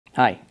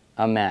Hi,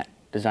 I'm Matt,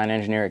 design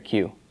engineer at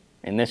Q,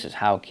 and this is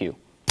How Q.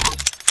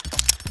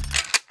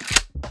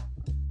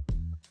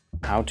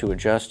 How to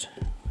adjust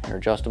your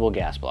adjustable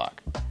gas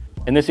block.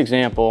 In this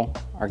example,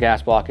 our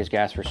gas block is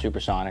gas for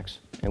supersonics,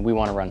 and we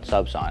want to run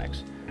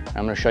subsonics.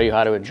 I'm going to show you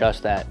how to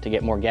adjust that to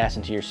get more gas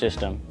into your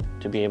system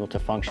to be able to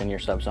function your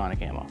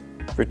subsonic ammo.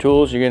 For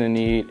tools, you're going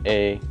to need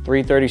a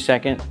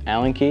 3/32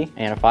 Allen key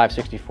and a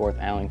 5/64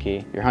 Allen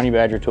key, your honey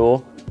badger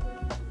tool,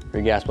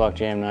 your gas block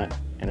jam nut,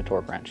 and a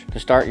torque wrench. To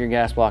start your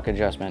gas block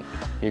adjustment,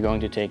 you're going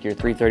to take your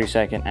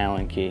 3/32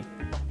 Allen key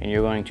and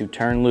you're going to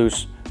turn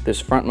loose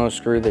this frontmost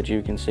screw that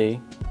you can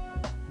see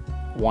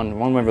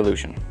one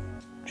revolution,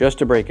 just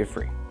to break it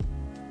free.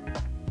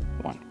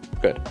 One,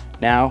 good.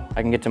 Now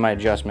I can get to my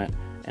adjustment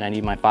and I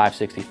need my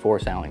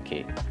 5/64 Allen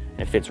key.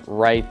 And it fits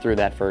right through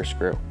that first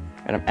screw.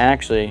 And I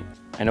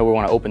know we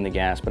want to open the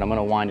gas, but I'm going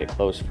to wind it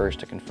closed first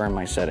to confirm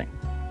my setting.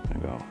 I'm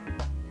going to go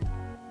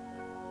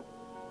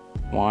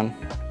 1,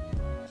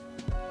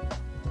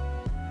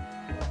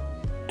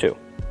 2.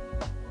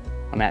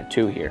 I'm at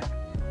 2 here.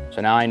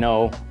 So now I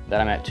know that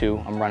I'm at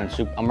 2. I'm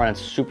running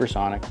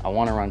supersonic. I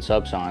want to run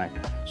subsonic.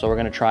 So we're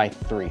going to try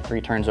 3.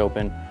 3 turns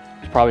open.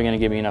 It's probably going to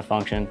give me enough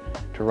function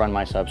to run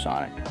my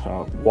subsonic.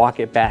 So walk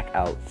it back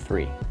out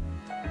 3.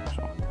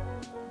 So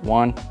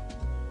 1,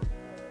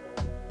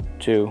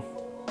 2,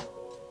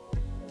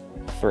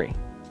 3.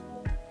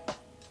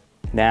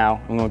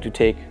 Now I'm going to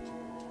take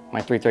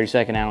my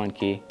 3/32 Allen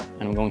key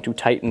and I'm going to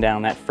tighten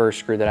down that first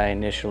screw that I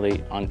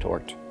initially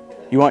untorqued.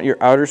 You want your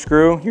outer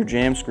screw, your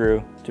jam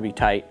screw, to be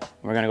tight.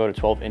 We're going to go to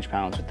 12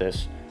 inch-pounds with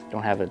this.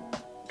 Don't have a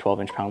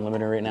 12 inch-pound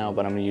limiter right now,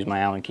 but I'm going to use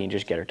my Allen key and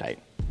just get her tight.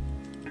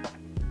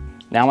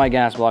 Now my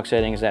gas block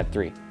setting is at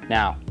 3.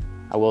 Now,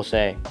 I will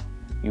say,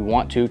 you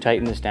want to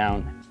tighten this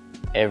down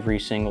every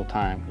single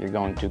time you're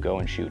going to go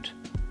and shoot.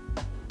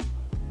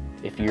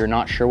 If you're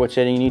not sure what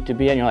setting you need to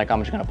be at, and you're like,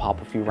 I'm just going to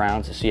pop a few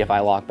rounds to see if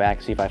I lock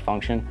back, see if I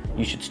function,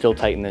 you should still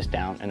tighten this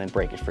down and then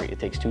break it free. It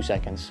takes 2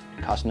 seconds,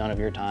 it costs none of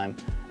your time,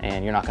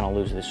 and you're not going to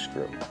lose this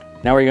screw.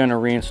 Now we're going to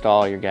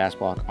reinstall your gas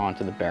block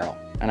onto the barrel.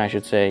 And I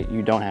should say,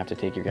 you don't have to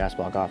take your gas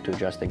block off to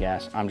adjust the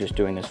gas. I'm just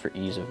doing this for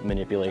ease of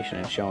manipulation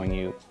and showing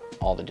you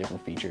all the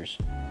different features.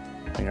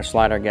 We're going to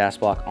slide our gas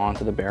block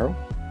onto the barrel.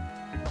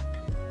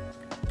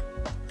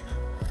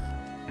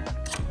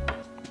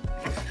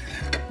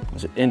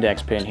 There's an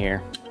index pin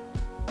here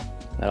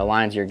that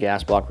aligns your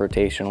gas block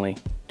rotationally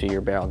to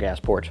your barrel gas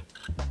port.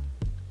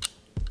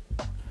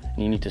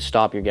 And you need to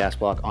stop your gas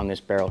block on this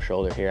barrel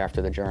shoulder here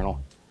after the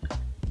journal.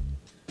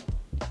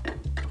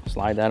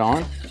 Slide that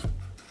on.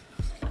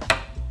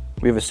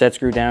 We have a set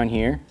screw down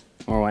here,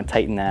 and we're going to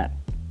tighten that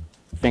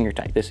finger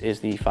tight. This is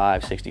the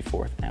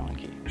 5/64 Allen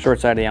key. Short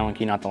side of the Allen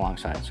key, not the long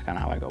side. That's kind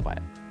of how I go by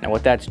it. Now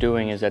what that's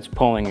doing is that's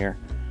pulling your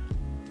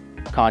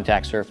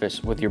contact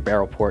surface with your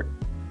barrel port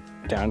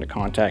down to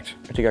contact.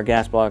 We take our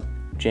gas block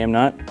jam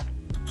nut,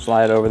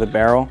 slide it over the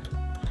barrel,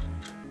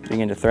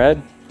 begin to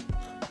thread,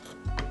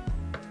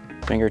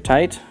 finger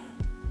tight.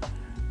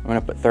 I'm going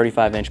to put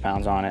 35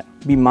 inch-pounds on it.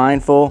 Be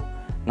mindful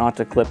not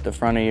to clip the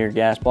front of your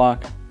gas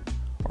block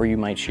or you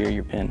might shear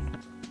your pin.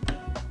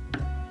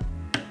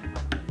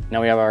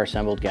 Now we have our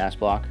assembled gas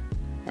block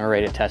and we're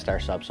ready to test our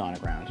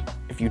subsonic round.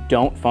 If you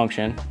don't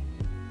function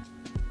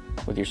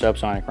with your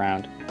subsonic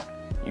round,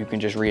 you can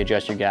just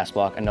readjust your gas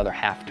block another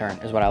half turn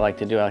is what I like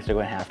to do. I like to go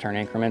in half turn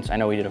increments. I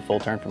know we did a full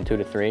turn from 2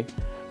 to 3,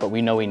 but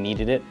we know we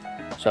needed it.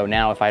 So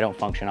now if I don't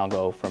function, I'll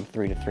go from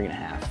 3 to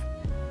 3.5,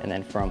 and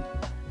then from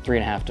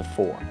 3.5 to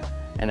 4.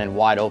 And then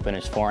wide open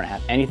is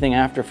 4.5. Anything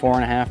after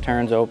 4.5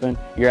 turns open,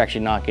 you're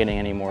actually not getting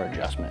any more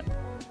adjustment.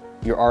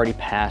 You're already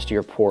past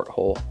your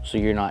porthole, so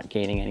you're not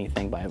gaining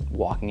anything by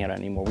walking out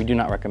anymore. We do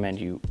not recommend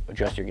you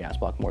adjust your gas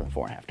block more than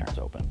 4.5 turns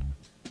open.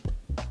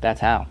 That's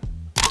how.